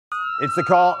It's the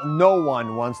call no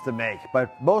one wants to make,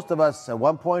 but most of us at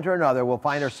one point or another will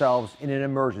find ourselves in an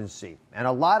emergency. And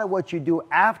a lot of what you do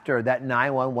after that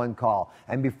 911 call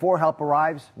and before help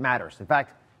arrives matters. In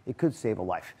fact, it could save a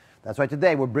life. That's why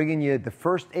today we're bringing you the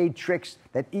first aid tricks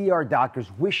that ER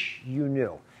doctors wish you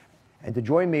knew. And to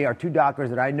join me are two doctors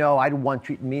that I know I'd want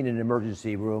treating me in an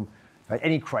emergency room at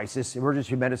any crisis,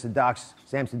 emergency medicine docs,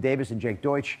 Samson Davis and Jake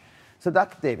Deutsch. So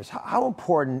Dr. Davis, how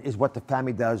important is what the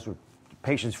family does or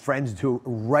patients' friends do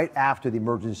right after the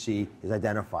emergency is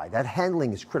identified? That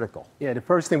handling is critical. Yeah, the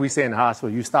first thing we say in the hospital,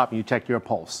 you stop and you check your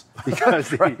pulse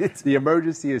because right. the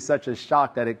emergency is such a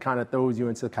shock that it kind of throws you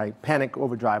into kind of panic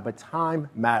overdrive, but time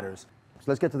matters. So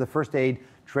let's get to the first aid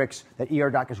tricks that ER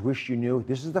doctors wish you knew.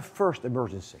 This is the first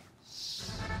emergency.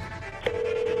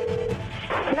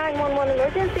 911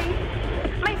 emergency.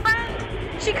 My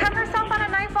friend, she cut herself on a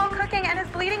knife while cooking and is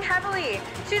bleeding heavily.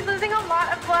 She's losing a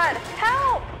lot of blood.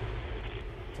 Help!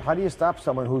 How do you stop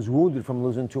someone who's wounded from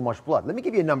losing too much blood? Let me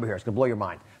give you a number here. It's going to blow your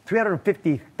mind.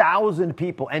 350,000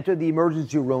 people enter the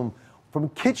emergency room from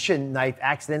kitchen knife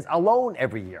accidents alone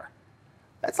every year.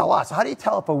 That's a lot. So how do you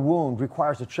tell if a wound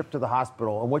requires a trip to the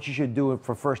hospital and what you should do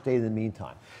for first aid in the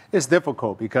meantime? It's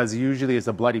difficult because usually it's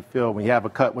a bloody field. When you have a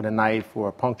cut with a knife or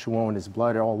a puncture wound, there's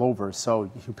blood all over, so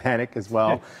you panic as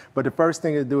well. But the first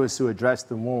thing to do is to address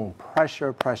the wound.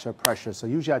 Pressure, pressure, pressure. So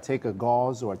usually I take a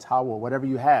gauze or a towel or whatever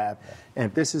you have, and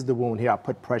if this is the wound here, I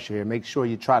put pressure here. Make sure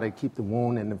you try to keep the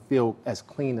wound and the field as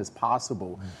clean as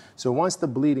possible. So once the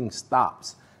bleeding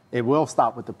stops, it will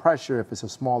stop with the pressure if it's a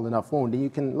small enough wound. Then you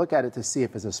can look at it to see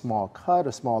if it's a small cut,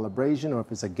 a small abrasion, or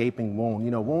if it's a gaping wound.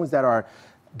 You know, wounds that are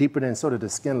deeper than sort of the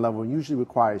skin level usually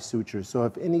require sutures. So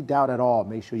if any doubt at all,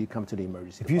 make sure you come to the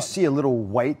emergency department. If you see a little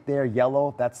white there,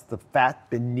 yellow, that's the fat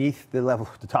beneath the level,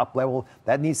 the top level.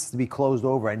 That needs to be closed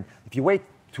over. And if you wait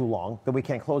too long, then we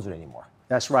can't close it anymore.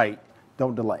 That's right.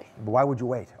 Don't delay. But why would you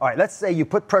wait? All right, let's say you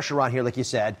put pressure on here, like you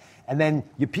said, and then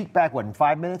you peek back, what, in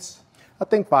 5 minutes? I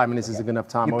think 5 minutes is a good enough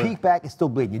time. You peek back, it's still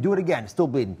bleeding. You do it again, it's still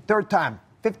bleeding. Third time,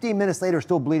 15 minutes later,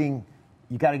 still bleeding.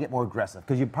 You got to get more aggressive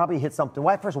because you probably hit something.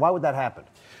 Why would that happen?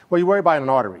 Well, you worry about an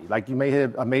artery. Like you may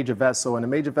hit a major vessel, and a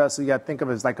major vessel, you got to think of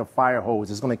it as like a fire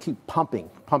hose. It's going to keep pumping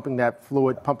that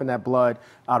fluid, pumping that blood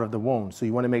out of the wound. So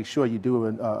you want to make sure you do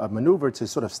a maneuver to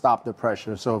sort of stop the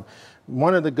pressure. So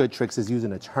one of the good tricks is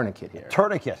using a tourniquet here.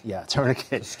 Tourniquet? Yeah,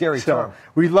 tourniquet. Scary term.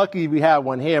 We're lucky we have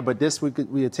one here, but this we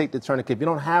would take the tourniquet. If you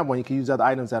don't have one, you can use other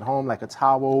items at home, like a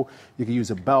towel. You can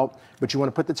use a belt, but you want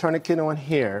to put the tourniquet on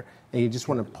here, and you just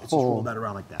want to pull. Just roll that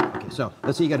around like that. Okay, so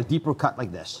let's say you got a deeper cut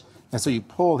like this. And so you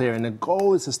pull here, and the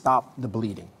goal is to stop the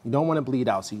bleeding. You don't want to bleed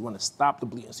out, so you want to stop the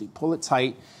bleeding. So you pull it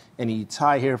tight, and you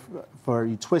tie here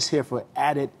you twist here for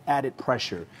added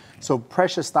pressure. So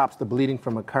pressure stops the bleeding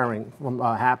from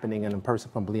happening, and the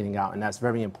person from bleeding out, and that's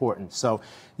very important. So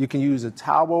you can use a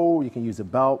towel, you can use a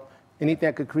belt, anything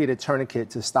that could create a tourniquet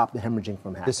to stop the hemorrhaging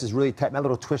from happening. This is really tight. That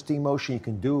little twisting motion you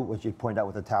can do, what you pointed out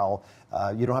with a towel.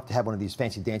 You don't have to have one of these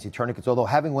fancy dancy tourniquets, although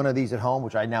having one of these at home,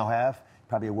 which I now have,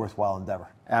 probably a worthwhile endeavor.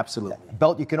 Absolutely.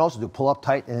 Belt you can also do. Pull up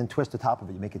tight and then twist the top of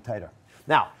it. You make it tighter.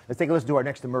 Now, let's take a listen to our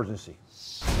next emergency.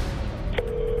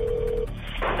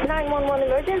 911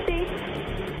 emergency.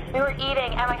 We were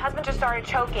eating and my husband just started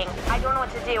choking. I don't know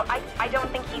what to do. I don't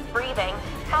think he's breathing.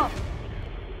 Help.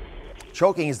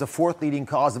 Choking is the fourth leading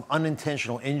cause of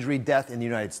unintentional injury, death in the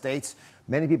United States.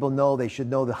 Many people know they should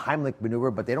know the Heimlich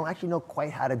maneuver, but they don't actually know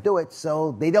quite how to do it,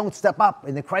 so they don't step up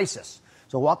in the crisis.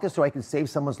 So walk us through how you can save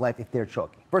someone's life if they're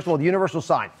choking. First of all, the universal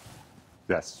sign.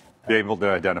 Yes, be able to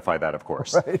identify that, of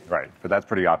course. Right. But that's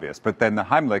pretty obvious. But then the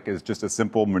Heimlich is just a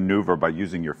simple maneuver by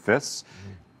using your fists,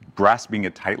 grasping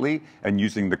it tightly, and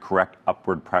using the correct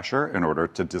upward pressure in order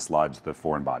to dislodge the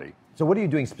foreign body. So what are you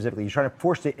doing specifically? You're trying to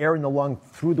force the air in the lung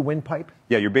through the windpipe?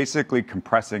 Yeah, you're basically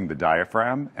compressing the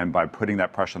diaphragm, and by putting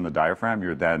that pressure on the diaphragm,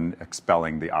 you're then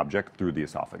expelling the object through the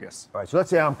esophagus. All right, so let's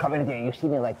say I'm coming in here, you see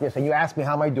me like this, and you ask me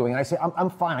how am I doing, and I say, I'm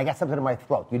fine, I got something in my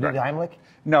throat. You do the Heimlich?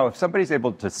 No, if somebody's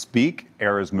able to speak,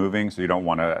 air is moving, so you don't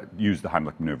want to use the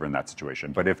Heimlich maneuver in that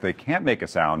situation. But if they can't make a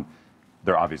sound,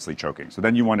 they're obviously choking. So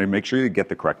then you want to make sure you get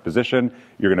the correct position.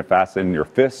 You're going to fasten your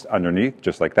fist underneath,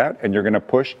 just like that, and you're going to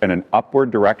push in an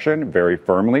upward direction very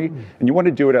firmly. And you want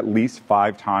to do it at least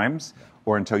 5 times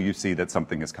or until you see that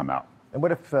something has come out. And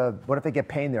what if they get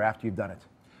pain there after you've done it?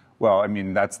 Well, I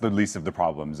mean, that's the least of the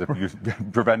problems. If you've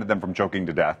prevented them from choking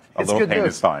to death, a It's little good pain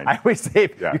news. is fine. I always say,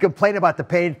 if you complain about the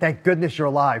pain, thank goodness you're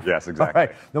alive. Yes, exactly. All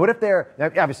right. Now, what if they're,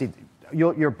 obviously,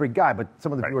 you're a big guy, but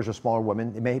some of the viewers are smaller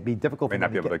women. It may be difficult for them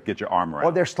not be able to get your arm around.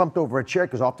 Or they're slumped over a chair,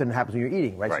 because often it happens when you're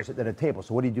eating, right? Right. So sitting at a table.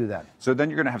 So what do you do then? So then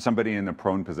you're going to have somebody in the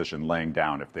prone position laying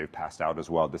down if they've passed out as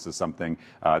well. This is something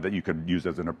that you could use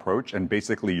as an approach. And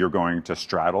basically, you're going to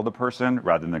straddle the person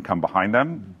rather than come behind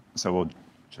them. So we'll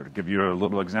sort of give you a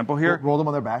little example here. Roll them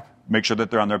on their back. Make sure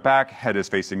that they're on their back, head is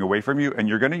facing away from you, and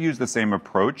you're going to use the same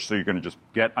approach. So you're going to just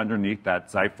get underneath that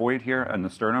xiphoid here in the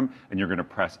sternum, and you're going to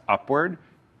press upward.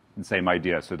 And same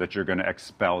idea, so that you're going to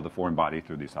expel the foreign body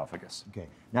through the esophagus. Okay.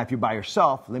 Now, if you're by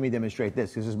yourself, let me demonstrate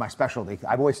this. This is my specialty.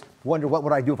 I've always wondered what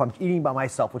would I do if I'm eating by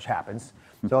myself, which happens.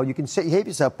 So you can behave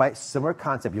yourself by a similar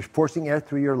concept. You're forcing air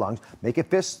through your lungs. Make a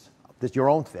fist, your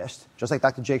own fist, just like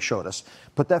Dr. Jake showed us.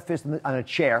 Put that fist on a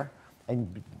chair,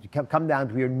 and come down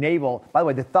to your navel. By the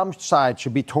way, the thumb side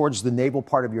should be towards the navel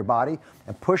part of your body,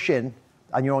 and push in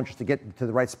on your own just to get to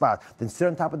the right spot. Then sit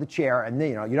on top of the chair, and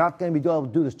then, you're not going to be able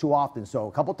to do this too often. So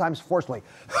a couple times forcefully,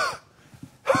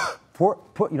 fall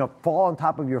on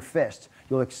top of your fist.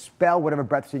 You'll expel whatever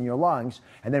breath's in your lungs,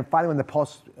 and then finally, when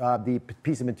the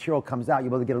piece of material comes out, you'll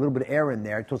be able to get a little bit of air in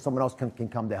there until someone else can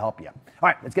come to help you. All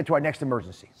right, let's get to our next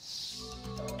emergency.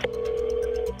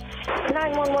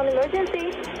 911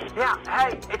 emergency. Yeah,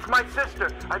 hey, it's my sister.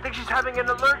 I think she's having an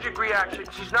allergic reaction.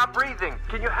 She's not breathing.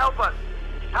 Can you help us?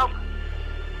 Help.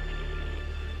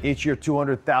 Each year,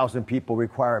 200,000 people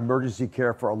require emergency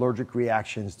care for allergic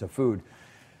reactions to food.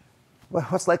 Well,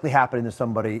 what's likely happening to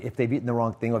somebody if they've eaten the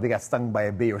wrong thing, or they got stung by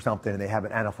a bee or something and they have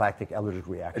an anaphylactic allergic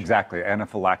reaction? Exactly.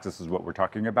 Anaphylaxis is what we're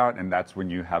talking about, and that's when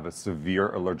you have a severe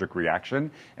allergic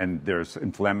reaction and there's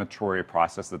inflammatory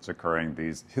process that's occurring.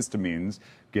 These histamines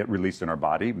get released in our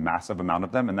body, massive amount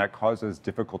of them, and that causes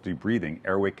difficulty breathing,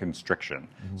 airway constriction.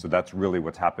 So that's really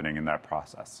what's happening in that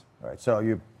process. All right, so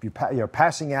you're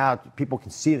passing out, people can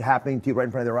see it happening to you right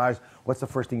in front of their eyes. What's the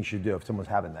first thing you should do if someone's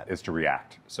having that? Is to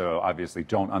react. So obviously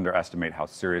don't underestimate how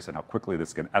serious and how quickly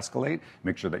this can escalate.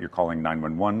 Make sure that you're calling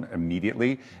 911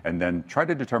 immediately, and then try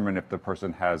to determine if the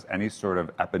person has any sort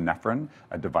of epinephrine,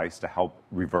 a device to help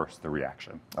reverse the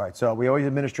reaction. All right, so we always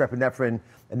administer epinephrine,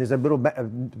 and there's a little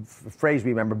phrase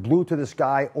we remember: blue to the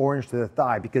sky, orange to the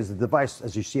thigh, because the device,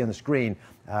 as you see on the screen,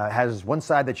 has one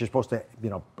side that you're supposed to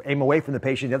aim away from the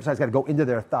patient, the other side's got to go into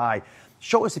their thigh.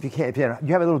 Show us if you can.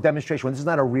 You have a little demonstration. This is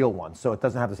not a real one, so it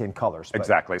doesn't have the same colors.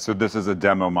 Exactly. So this is a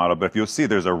demo model, but if you'll see,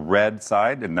 there's a red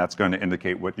side, and that's going to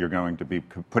indicate what you're going to be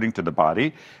putting to the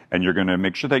body. And you're going to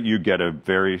make sure that you get a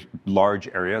very large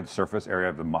area, the surface area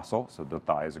of the muscle, so the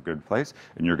thigh is a good place.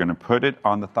 And you're going to put it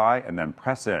on the thigh and then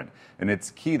press in. And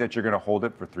it's key that you're going to hold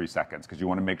it for 3 seconds, because you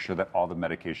want to make sure that all the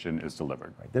medication is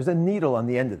delivered. Right. There's a needle on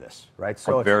the end of this, right?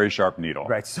 So a very sharp needle.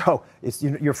 Right. So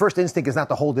your first instinct is not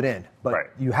to hold it in, but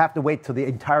you have to wait till the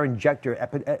entire injector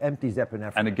empties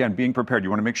epinephrine. And again, being prepared, you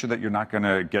want to make sure that you're not going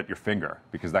to get your finger,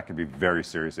 because that could be very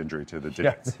serious injury to the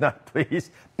digits. Yeah, please.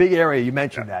 Big area, you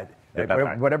mentioned that.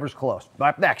 Whatever's close.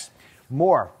 Up next,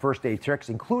 more first aid tricks,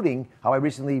 including how I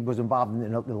recently was involved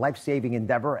in a life-saving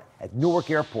endeavor at Newark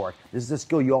Airport. This is a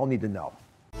skill you all need to know.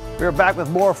 We're back with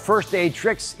more first aid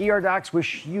tricks ER docs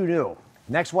wish you knew.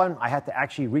 Next one, I had to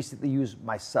actually recently use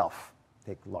myself.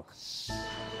 Take a look.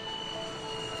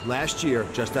 Last year,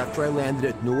 just after I landed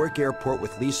at Newark Airport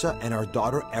with Lisa and our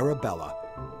daughter Arabella,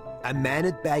 a man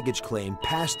at baggage claim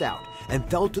passed out and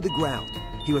fell to the ground.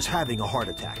 He was having a heart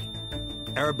attack.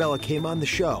 Arabella came on the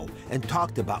show and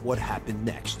talked about what happened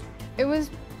next. It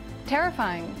was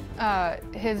terrifying.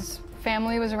 His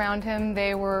family was around him.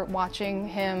 They were watching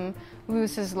him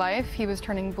lose his life. He was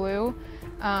turning blue.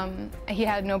 He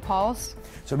had no pulse.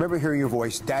 So I remember hearing your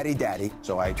voice, "Daddy, Daddy."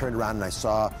 So I turned around and I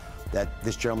saw that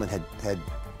this gentleman had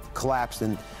collapsed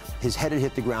and his head had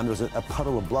hit the ground. There was a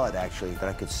puddle of blood, actually, that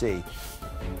I could see.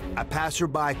 A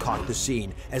passerby caught the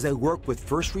scene as I worked with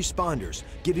first responders,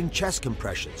 giving chest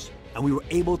compressions, and we were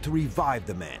able to revive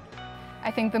the man.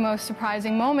 I think the most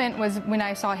surprising moment was when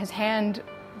I saw his hand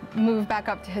move back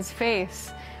up to his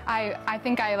face. I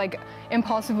think I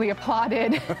impulsively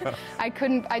applauded.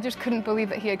 I just couldn't believe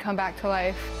that he had come back to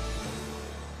life.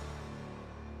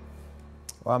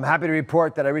 Well, I'm happy to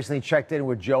report that I recently checked in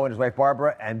with Joe and his wife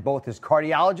Barbara, and both his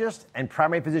cardiologist and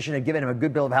primary physician had given him a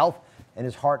good bill of health, and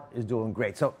his heart is doing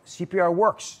great. So CPR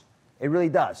works. It really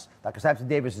does. Dr. Sampson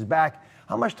Davis is back.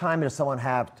 How much time does someone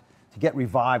have to get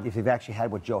revived if they've actually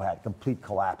had what Joe had, complete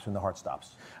collapse when the heart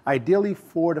stops? Ideally,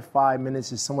 4 to 5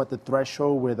 minutes is somewhat the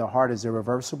threshold where the heart is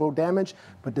irreversible damage,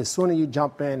 but the sooner you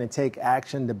jump in and take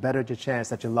action, the better the chance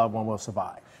that your loved one will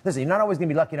survive. Listen, you're not always going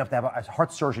to be lucky enough to have a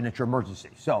heart surgeon at your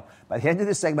emergency. So by the end of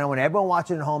this segment, I want everyone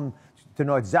watching at home to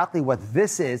know exactly what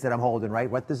this is that I'm holding, right?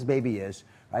 What this baby is,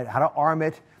 right? How to arm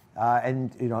it,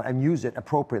 and use it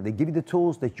appropriately. Give you the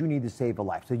tools that you need to save a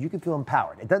life so you can feel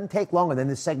empowered. It doesn't take longer than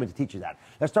this segment to teach you that.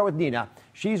 Let's start with Nina.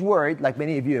 She's worried, like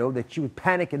many of you, that she would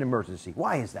panic in an emergency.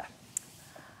 Why is that?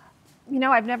 You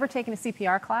know, I've never taken a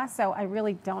CPR class, so I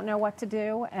really don't know what to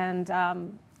do. And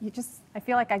I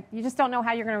feel like you just don't know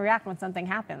how you're going to react when something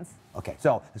happens. Okay,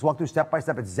 so let's walk through step by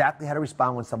step exactly how to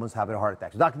respond when someone's having a heart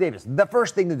attack. So Dr. Davis, the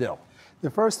first thing to do. The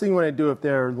first thing you want to do, if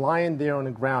they're lying there on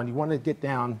the ground, you want to get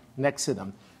down next to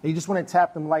them. And you just want to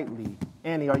tap them lightly.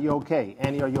 Annie, are you okay?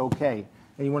 Annie, are you okay?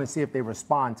 And you want to see if they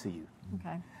respond to you.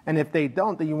 Okay. And if they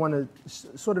don't, then you want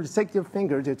to sort of take your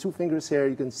fingers, your 2 fingers here,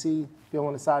 you can feel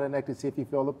on the side of the neck to see if you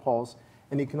feel the pulse.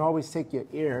 And you can always take your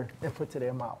ear and put to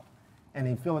their mouth. And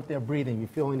you feel if they're breathing, you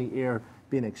feel any air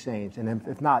being exchanged. And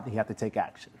if not, then you have to take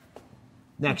action.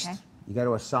 Next, okay. You got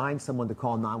to assign someone to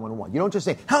call 911. You don't just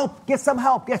say, help, get some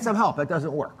help, get some help. That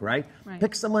doesn't work, right?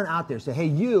 Pick someone out there. Say, hey,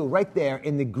 you right there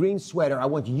in the green sweater, I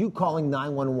want you calling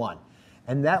 911.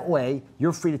 And that way,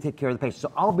 you're free to take care of the patient.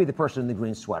 So I'll be the person in the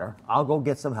green sweater. I'll go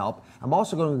get some help. I'm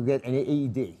also going to get an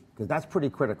AED, because that's pretty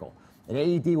critical. An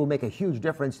AED will make a huge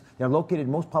difference. They're located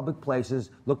in most public places.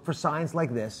 Look for signs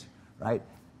like this, right?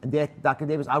 And Dr.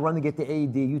 Davis, I'll run to get the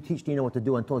AED. You teach Nina what to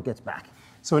do until it gets back.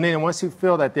 So then once you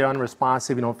feel that they're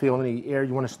unresponsive, you don't feel any air,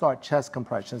 you want to start chest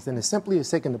compressions. Then it's simply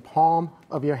taking the palm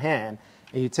of your hand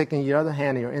and you're taking your other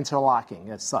hand and you're interlocking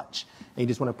as such. And you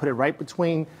just want to put it right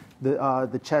between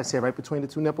the chest here, right between the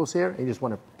 2 nipples here, and you just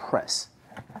want to press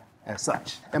as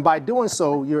such. And by doing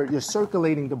so, you're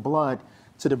circulating the blood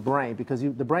to the brain, because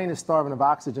the brain is starving of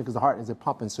oxygen because the heart isn't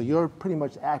pumping. So you're pretty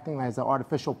much acting as an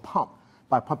artificial pump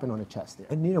by pumping on the chest there.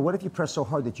 And Nina, what if you press so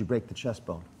hard that you break the chest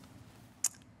bone?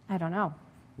 I don't know.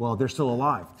 Well, they're still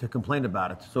alive to complain about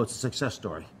it, so it's a success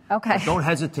story. Okay. But don't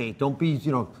hesitate. Don't be,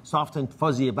 soft and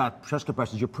fuzzy about chest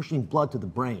compressions. You're pushing blood to the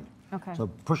brain. Okay. So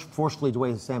push forcefully the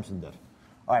way Samson did.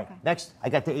 All right, Next, I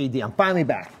got the AED. I'm finally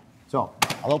back. So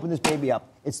I'll open this baby up.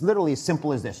 It's literally as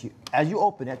simple as this. As you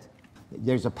open it,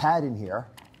 there's a pad in here.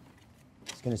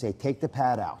 It's going to say, take the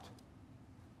pad out.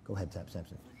 Go ahead,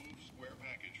 Samson. Remove square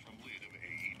package from lid of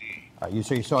AED. All right,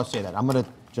 so you saw it say that. I'm going to,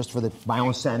 just for my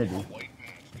own sanity. White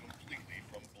mask completely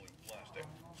from blue plastic.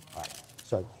 All right,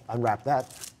 so unwrap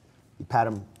that. You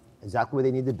pat them exactly where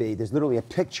they need to be. There's literally a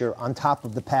picture on top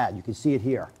of the pad. You can see it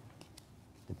here.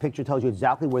 The picture tells you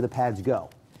exactly where the pads go.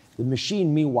 The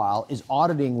machine, meanwhile, is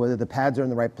auditing whether the pads are in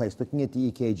the right place, looking at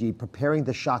the EKG, preparing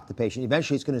to shock the patient.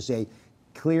 Eventually, it's going to say,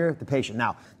 clear the patient.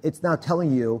 Now, it's now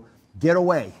telling you, get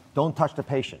away. Don't touch the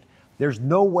patient. There's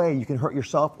no way you can hurt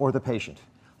yourself or the patient.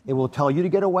 It will tell you to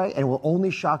get away, and it will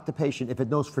only shock the patient if it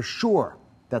knows for sure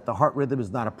that the heart rhythm is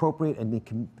not appropriate and it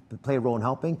can play a role in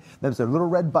helping. Then there's a little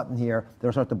red button here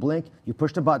that'll start to blink. You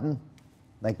push the button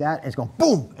like that, and it's going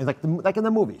boom, it's like in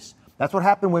the movies. That's what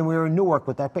happened when we were in Newark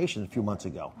with that patient a few months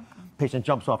ago. Patient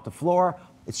jumps off the floor.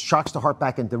 It shocks the heart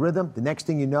back into rhythm. The next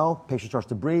thing you know, patient starts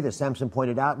to breathe. As Samson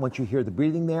pointed out, once you hear the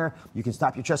breathing there, you can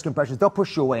stop your chest compressions. They'll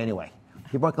push you away anyway.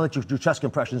 People aren't going to let you do chest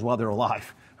compressions while they're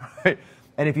alive. Right?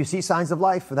 And if you see signs of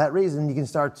life for that reason, you can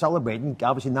start celebrating.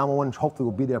 Obviously, 911 hopefully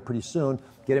will be there pretty soon.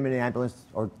 Get him in an ambulance,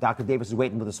 or Dr. Davis is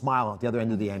waiting with a smile at the other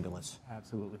end of the ambulance.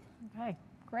 Absolutely. Okay,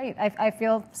 great. I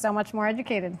feel so much more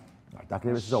educated. All right, Dr.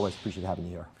 Davis, as always, appreciate having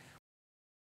you here.